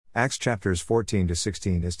Acts chapters 14 to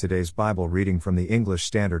 16 is today's Bible reading from the English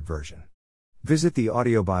Standard Version. Visit the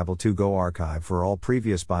Audio Bible to Go archive for all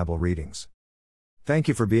previous Bible readings. Thank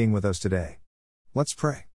you for being with us today. Let's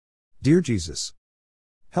pray. Dear Jesus,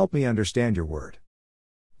 help me understand your word.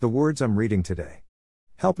 The words I'm reading today.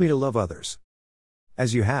 Help me to love others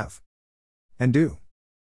as you have and do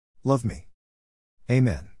love me.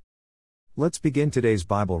 Amen. Let's begin today's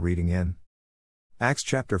Bible reading in Acts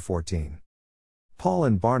chapter 14. Paul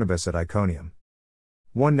and Barnabas at Iconium.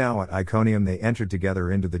 Now at Iconium they entered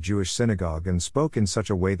together into the Jewish synagogue and spoke in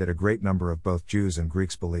such a way that a great number of both Jews and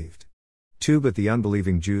Greeks believed. 2 But the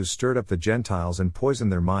unbelieving Jews stirred up the Gentiles and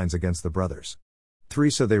poisoned their minds against the brothers.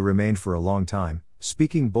 3 So they remained for a long time,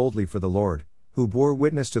 speaking boldly for the Lord, who bore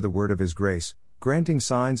witness to the word of his grace, granting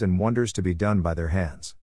signs and wonders to be done by their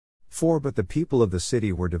hands. 4 But the people of the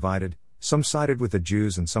city were divided, some sided with the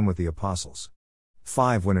Jews and some with the apostles.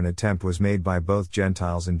 5 When an attempt was made by both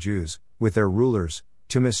Gentiles and Jews, with their rulers,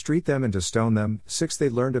 to mistreat them and to stone them. 6 They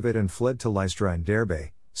learned of it and fled to Lystra and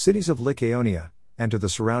Derbe, cities of Lycaonia, and to the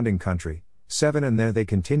surrounding country. 7 And there they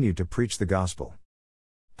continued to preach the gospel.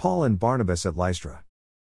 Paul and Barnabas at Lystra.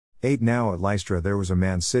 8 Now at Lystra there was a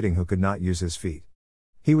man sitting who could not use his feet.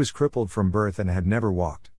 He was crippled from birth and had never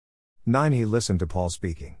walked. 9 He listened to Paul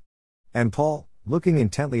speaking. And Paul, looking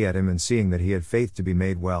intently at him and seeing that he had faith to be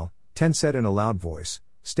made well, 10 Said in a loud voice,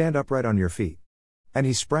 "Stand upright on your feet." And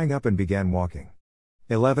he sprang up and began walking.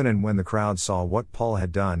 11 And when the crowd saw what Paul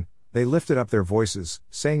had done, they lifted up their voices,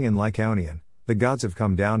 saying in Lycaonian, "The gods have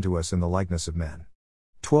come down to us in the likeness of men."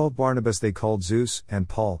 12 Barnabas they called Zeus, and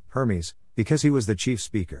Paul, Hermes, because he was the chief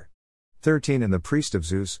speaker. 13 And the priest of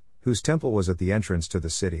Zeus, whose temple was at the entrance to the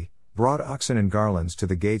city, brought oxen and garlands to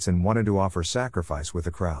the gates and wanted to offer sacrifice with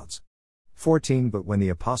the crowds. 14 But when the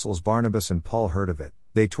apostles Barnabas and Paul heard of it,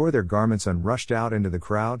 they tore their garments and rushed out into the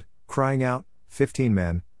crowd, crying out, 15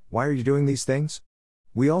 Men, why are you doing these things?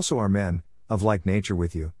 We also are men, of like nature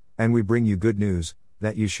with you, and we bring you good news,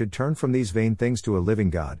 that you should turn from these vain things to a living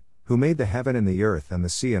God, who made the heaven and the earth and the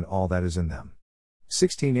sea and all that is in them.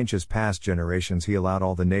 16 Inches past generations he allowed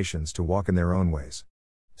all the nations to walk in their own ways.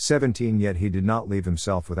 17 Yet he did not leave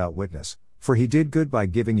himself without witness, for he did good by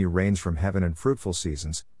giving you rains from heaven and fruitful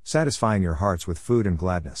seasons, satisfying your hearts with food and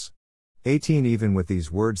gladness. 18 Even with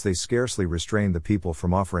these words they scarcely restrained the people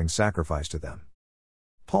from offering sacrifice to them.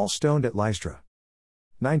 Paul stoned at Lystra.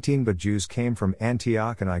 19 But Jews came from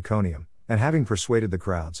Antioch and Iconium, and having persuaded the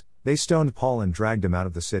crowds, they stoned Paul and dragged him out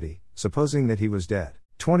of the city, supposing that he was dead.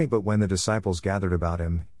 20 But when the disciples gathered about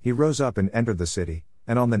him, he rose up and entered the city,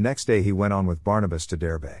 and on the next day he went on with Barnabas to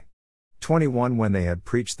Derbe. 21 When they had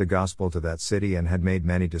preached the gospel to that city and had made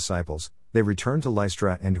many disciples, they returned to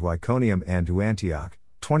Lystra and to Iconium and to Antioch.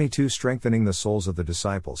 22 Strengthening the souls of the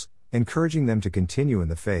disciples, encouraging them to continue in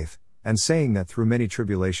the faith, and saying that through many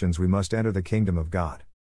tribulations we must enter the kingdom of God.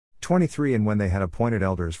 23 And when they had appointed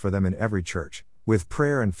elders for them in every church, with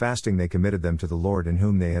prayer and fasting they committed them to the Lord in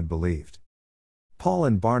whom they had believed. Paul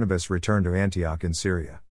and Barnabas returned to Antioch in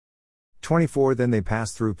Syria. 24 Then they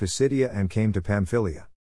passed through Pisidia and came to Pamphylia.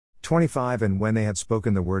 25 And when they had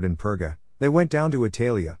spoken the word in Perga, they went down to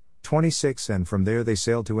Attalia. 26 And from there they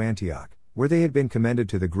sailed to Antioch, where they had been commended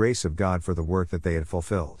to the grace of God for the work that they had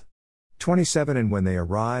fulfilled. 27 And when they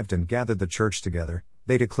arrived and gathered the church together,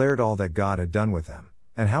 they declared all that God had done with them,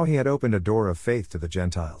 and how he had opened a door of faith to the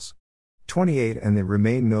Gentiles. 28 And they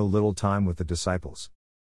remained no little time with the disciples.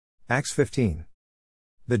 Acts 15.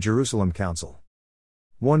 The Jerusalem Council.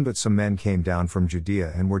 1 But some men came down from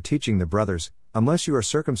Judea and were teaching the brothers, unless you are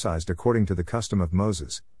circumcised according to the custom of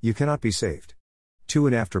Moses, you cannot be saved. 2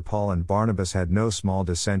 And after Paul and Barnabas had no small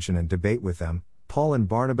dissension and debate with them, Paul and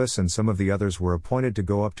Barnabas and some of the others were appointed to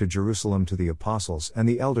go up to Jerusalem to the apostles and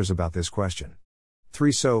the elders about this question.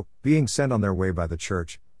 3 So, being sent on their way by the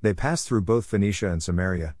church, they passed through both Phoenicia and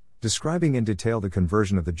Samaria, describing in detail the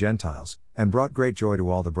conversion of the Gentiles, and brought great joy to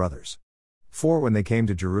all the brothers. 4 When they came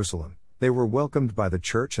to Jerusalem, they were welcomed by the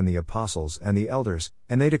church and the apostles and the elders,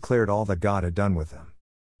 and they declared all that God had done with them.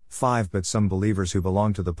 5 But some believers who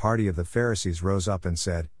belonged to the party of the Pharisees rose up and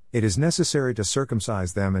said, "It is necessary to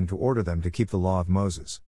circumcise them and to order them to keep the law of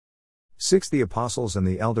Moses." 6 The apostles and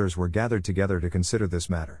the elders were gathered together to consider this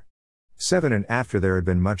matter. 7 And after there had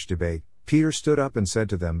been much debate, Peter stood up and said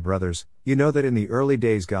to them, "Brothers, you know that in the early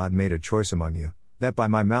days God made a choice among you, that by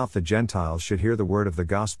my mouth the Gentiles should hear the word of the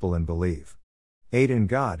gospel and believe. 8 And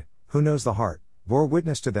God, who knows the heart, bore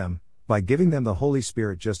witness to them, by giving them the Holy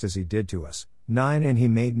Spirit just as he did to us. 9 And he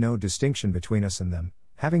made no distinction between us and them,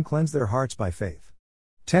 having cleansed their hearts by faith.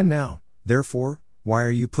 10 Now, therefore, why are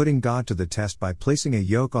you putting God to the test by placing a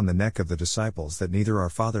yoke on the neck of the disciples that neither our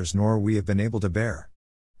fathers nor we have been able to bear?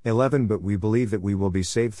 11 But we believe that we will be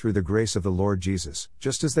saved through the grace of the Lord Jesus,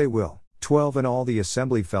 just as they will. 12 And all the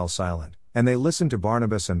assembly fell silent, and they listened to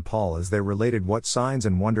Barnabas and Paul as they related what signs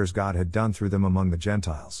and wonders God had done through them among the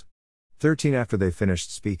Gentiles. 13 After they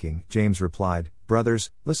finished speaking, James replied, Brothers,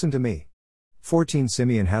 listen to me. 14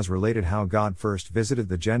 Simeon has related how God first visited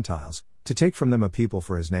the Gentiles, to take from them a people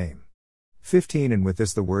for his name. 15 And with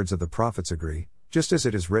this the words of the prophets agree, just as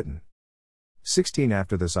it is written. 16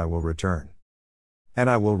 After this I will return. And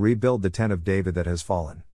I will rebuild the tent of David that has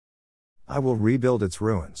fallen. I will rebuild its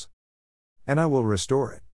ruins. And I will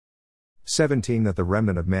restore it. 17 That the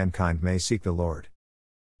remnant of mankind may seek the Lord.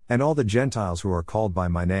 And all the Gentiles who are called by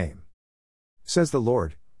my name. Says the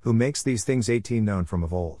Lord, who makes these things 18 known from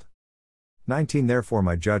of old. 19 Therefore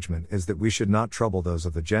my judgment is that we should not trouble those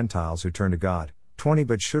of the Gentiles who turn to God. 20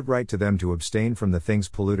 But should write to them to abstain from the things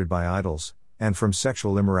polluted by idols, and from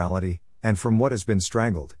sexual immorality, and from what has been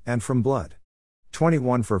strangled, and from blood.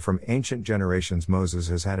 21 For from ancient generations Moses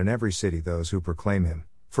has had in every city those who proclaim him,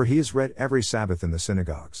 for he is read every Sabbath in the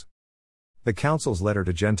synagogues. The Council's letter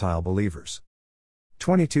to Gentile believers.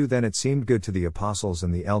 22 Then it seemed good to the apostles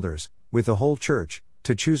and the elders, with the whole church,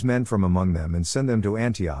 to choose men from among them and send them to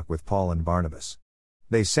Antioch with Paul and Barnabas.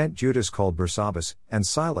 They sent Judas called Barsabbas, and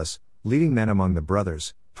Silas, leading men among the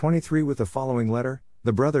brothers. 23 With the following letter,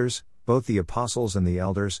 the brothers, both the apostles and the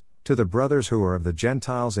elders, to the brothers who are of the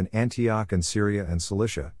Gentiles in Antioch and Syria and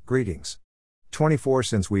Cilicia, greetings. 24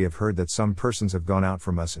 Since we have heard that some persons have gone out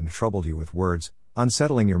from us and troubled you with words,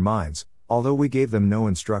 unsettling your minds, although we gave them no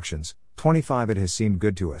instructions. 25 It has seemed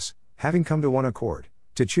good to us, having come to one accord,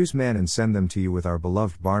 to choose men and send them to you with our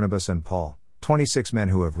beloved Barnabas and Paul, 26 men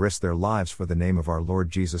who have risked their lives for the name of our Lord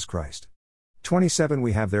Jesus Christ. 27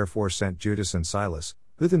 We have therefore sent Judas and Silas,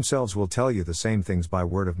 who themselves will tell you the same things by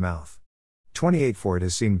word of mouth. 28 For it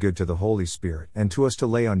has seemed good to the Holy Spirit and to us to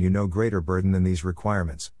lay on you no greater burden than these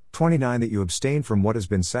requirements. 29 That you abstain from what has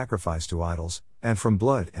been sacrificed to idols, and from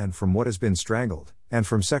blood, and from what has been strangled, and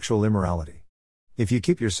from sexual immorality. If you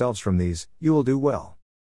keep yourselves from these, you will do well.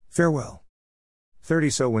 Farewell. 30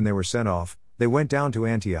 So when they were sent off, they went down to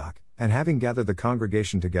Antioch, and having gathered the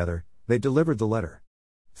congregation together, they delivered the letter.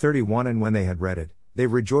 31 And when they had read it, they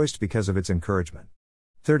rejoiced because of its encouragement.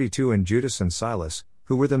 32 And Judas and Silas,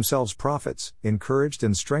 who were themselves prophets, encouraged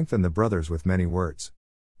and strengthened the brothers with many words.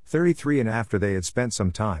 33 And after they had spent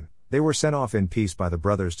some time, they were sent off in peace by the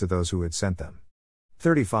brothers to those who had sent them.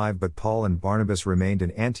 35 But Paul and Barnabas remained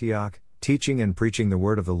in Antioch, teaching and preaching the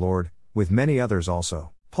word of the Lord, with many others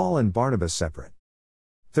also, Paul and Barnabas separate.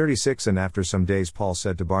 36 And after some days Paul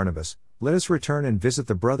said to Barnabas, Let us return and visit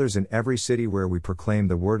the brothers in every city where we proclaim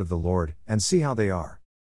the word of the Lord, and see how they are.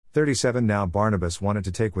 37 Now Barnabas wanted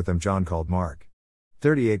to take with them John called Mark.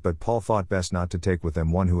 38 But Paul thought best not to take with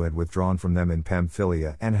them one who had withdrawn from them in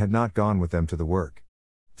Pamphylia and had not gone with them to the work.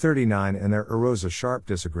 39 And there arose a sharp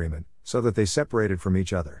disagreement, so that they separated from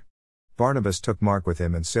each other. Barnabas took Mark with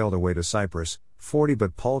him and sailed away to Cyprus. 40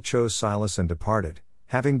 But Paul chose Silas and departed,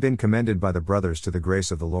 having been commended by the brothers to the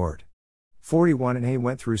grace of the Lord. 41 And he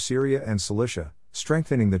went through Syria and Cilicia,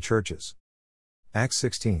 strengthening the churches. Acts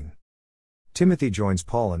 16. Timothy joins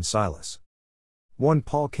Paul and Silas. 1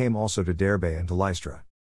 Paul came also to Derbe and to Lystra.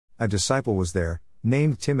 A disciple was there,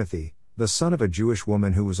 named Timothy, the son of a Jewish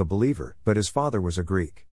woman who was a believer, but his father was a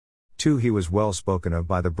Greek. 2 He was well spoken of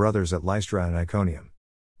by the brothers at Lystra and Iconium.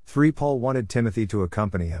 3 Paul wanted Timothy to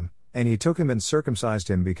accompany him, and he took him and circumcised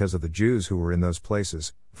him because of the Jews who were in those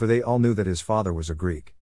places, for they all knew that his father was a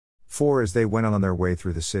Greek. 4 As they went on their way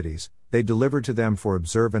through the cities, they delivered to them for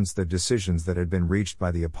observance the decisions that had been reached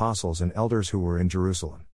by the apostles and elders who were in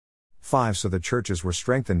Jerusalem. 5 So the churches were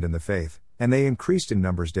strengthened in the faith, and they increased in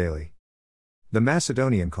numbers daily. The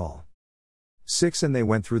Macedonian call. 6 And they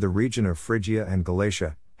went through the region of Phrygia and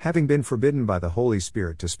Galatia, having been forbidden by the Holy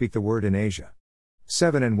Spirit to speak the word in Asia.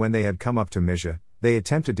 7 And when they had come up to Mysia, they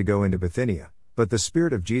attempted to go into Bithynia, but the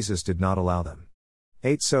Spirit of Jesus did not allow them.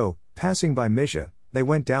 8 So, passing by Mysia, they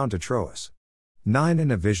went down to Troas. 9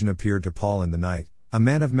 And a vision appeared to Paul in the night. A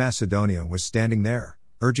man of Macedonia was standing there,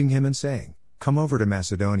 urging him and saying, Come over to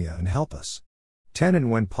Macedonia and help us. 10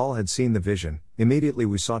 And when Paul had seen the vision, immediately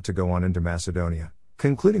we sought to go on into Macedonia,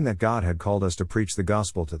 concluding that God had called us to preach the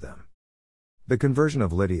gospel to them. The conversion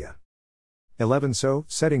of Lydia. 11 So,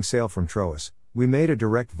 setting sail from Troas, we made a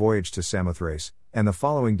direct voyage to Samothrace, and the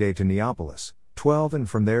following day to Neapolis. 12 And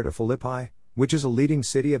from there to Philippi, which is a leading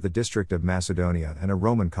city of the district of Macedonia and a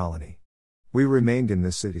Roman colony. We remained in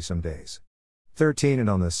this city some days. 13 And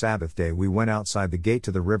on the Sabbath day we went outside the gate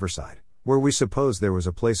to the riverside, where we supposed there was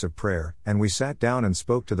a place of prayer, and we sat down and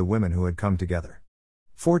spoke to the women who had come together.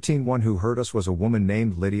 14 One who heard us was a woman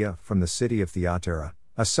named Lydia from the city of Thyatira,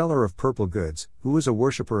 a seller of purple goods, who was a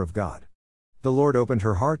worshipper of God. The Lord opened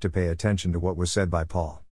her heart to pay attention to what was said by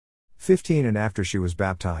Paul. 15 And after she was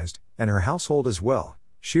baptized, and her household as well,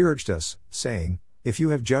 she urged us, saying, If you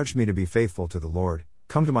have judged me to be faithful to the Lord,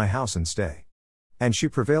 come to my house and stay. And she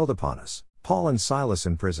prevailed upon us, Paul and Silas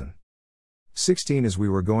in prison. 16 As we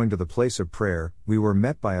were going to the place of prayer, we were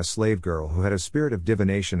met by a slave girl who had a spirit of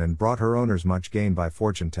divination and brought her owners much gain by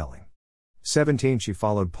fortune-telling. 17 She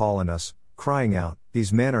followed Paul and us, crying out,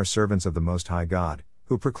 These men are servants of the Most High God,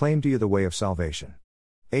 who proclaim to you the way of salvation.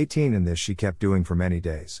 18 And this she kept doing for many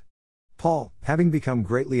days. Paul, having become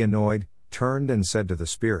greatly annoyed, turned and said to the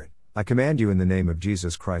Spirit, I command you in the name of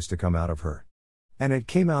Jesus Christ to come out of her. And it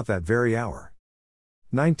came out that very hour.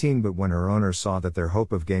 19 But when her owners saw that their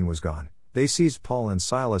hope of gain was gone, they seized Paul and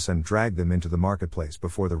Silas and dragged them into the marketplace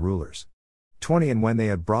before the rulers. 20 And when they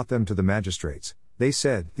had brought them to the magistrates, they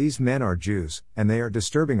said, These men are Jews, and they are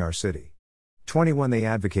disturbing our city. 21 They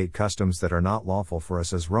advocate customs that are not lawful for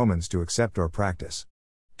us as Romans to accept or practice.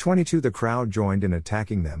 22 The crowd joined in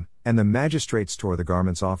attacking them, and the magistrates tore the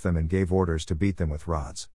garments off them and gave orders to beat them with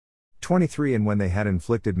rods. 23 And when they had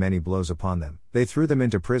inflicted many blows upon them, they threw them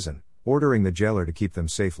into prison, ordering the jailer to keep them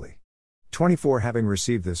safely. 24 Having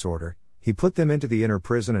received this order, he put them into the inner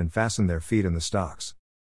prison and fastened their feet in the stocks.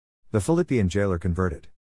 The Philippian jailer converted.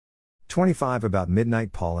 25 About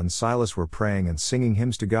midnight Paul and Silas were praying and singing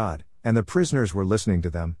hymns to God, and the prisoners were listening to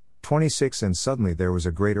them. 26 And suddenly there was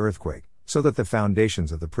a great earthquake, so that the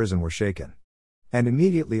foundations of the prison were shaken. And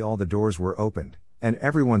immediately all the doors were opened, and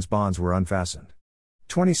everyone's bonds were unfastened.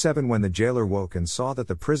 27 When the jailer woke and saw that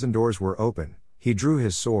the prison doors were open, he drew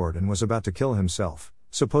his sword and was about to kill himself,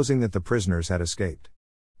 supposing that the prisoners had escaped.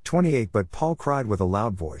 28 But Paul cried with a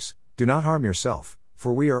loud voice, Do not harm yourself,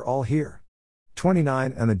 for we are all here.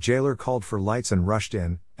 29 And the jailer called for lights and rushed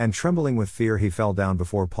in, and trembling with fear he fell down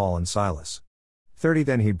before Paul and Silas. 30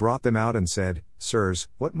 Then he brought them out and said, Sirs,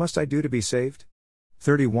 what must I do to be saved?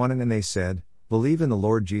 31 And they said, Believe in the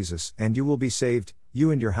Lord Jesus, and you will be saved,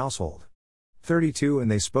 you and your household. 32 And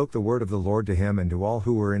they spoke the word of the Lord to him and to all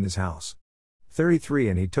who were in his house. 33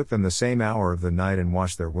 And he took them the same hour of the night and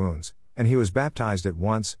washed their wounds, and he was baptized at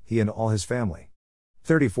once, he and all his family.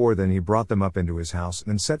 34 Then he brought them up into his house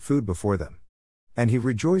and set food before them. And he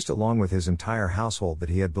rejoiced along with his entire household that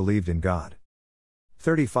he had believed in God.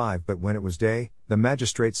 35 But when it was day, the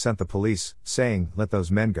magistrates sent the police, saying, Let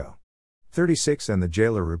those men go. 36 And the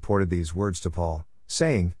jailer reported these words to Paul,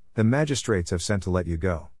 saying, The magistrates have sent to let you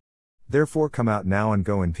go. Therefore come out now and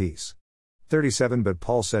go in peace. 37 But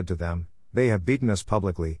Paul said to them, They have beaten us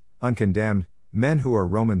publicly, uncondemned, men who are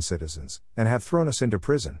Roman citizens, and have thrown us into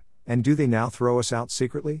prison, and do they now throw us out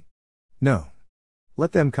secretly? No.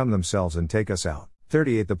 Let them come themselves and take us out.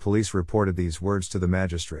 38 The police reported these words to the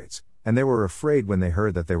magistrates, and they were afraid when they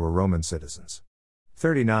heard that they were Roman citizens.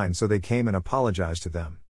 39 So they came and apologized to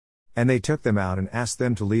them. And they took them out and asked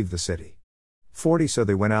them to leave the city. 40 So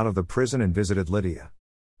they went out of the prison and visited Lydia.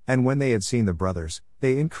 And when they had seen the brothers,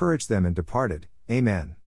 they encouraged them and departed.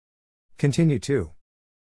 Amen. Continue to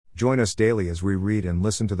join us daily as we read and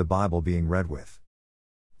listen to the Bible being read with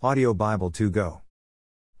Audio Bible 2 Go.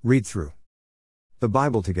 Read through the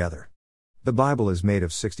Bible together. The Bible is made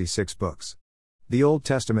of 66 books. The Old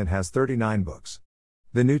Testament has 39 books.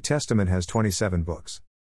 The New Testament has 27 books.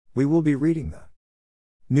 We will be reading the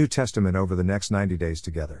New Testament over the next 90 days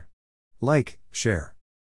together. Like, share,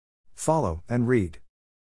 follow, and read.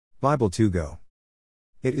 Bible 2 Go.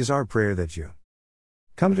 It is our prayer that you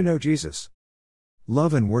come to know Jesus,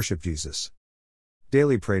 love and worship Jesus,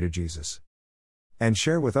 daily pray to Jesus, and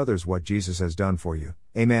share with others what Jesus has done for you.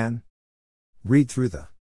 Amen. Read through the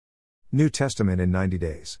New Testament in 90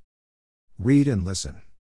 days. Read and listen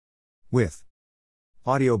with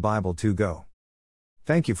Audio Bible 2 Go.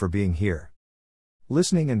 Thank you for being here,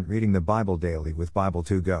 listening and reading the Bible daily with Bible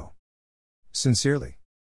 2 Go. Sincerely,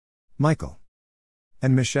 Michael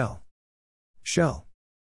and Michelle. Shell.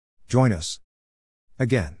 Join us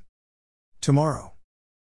again tomorrow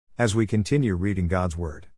as we continue reading God's Word.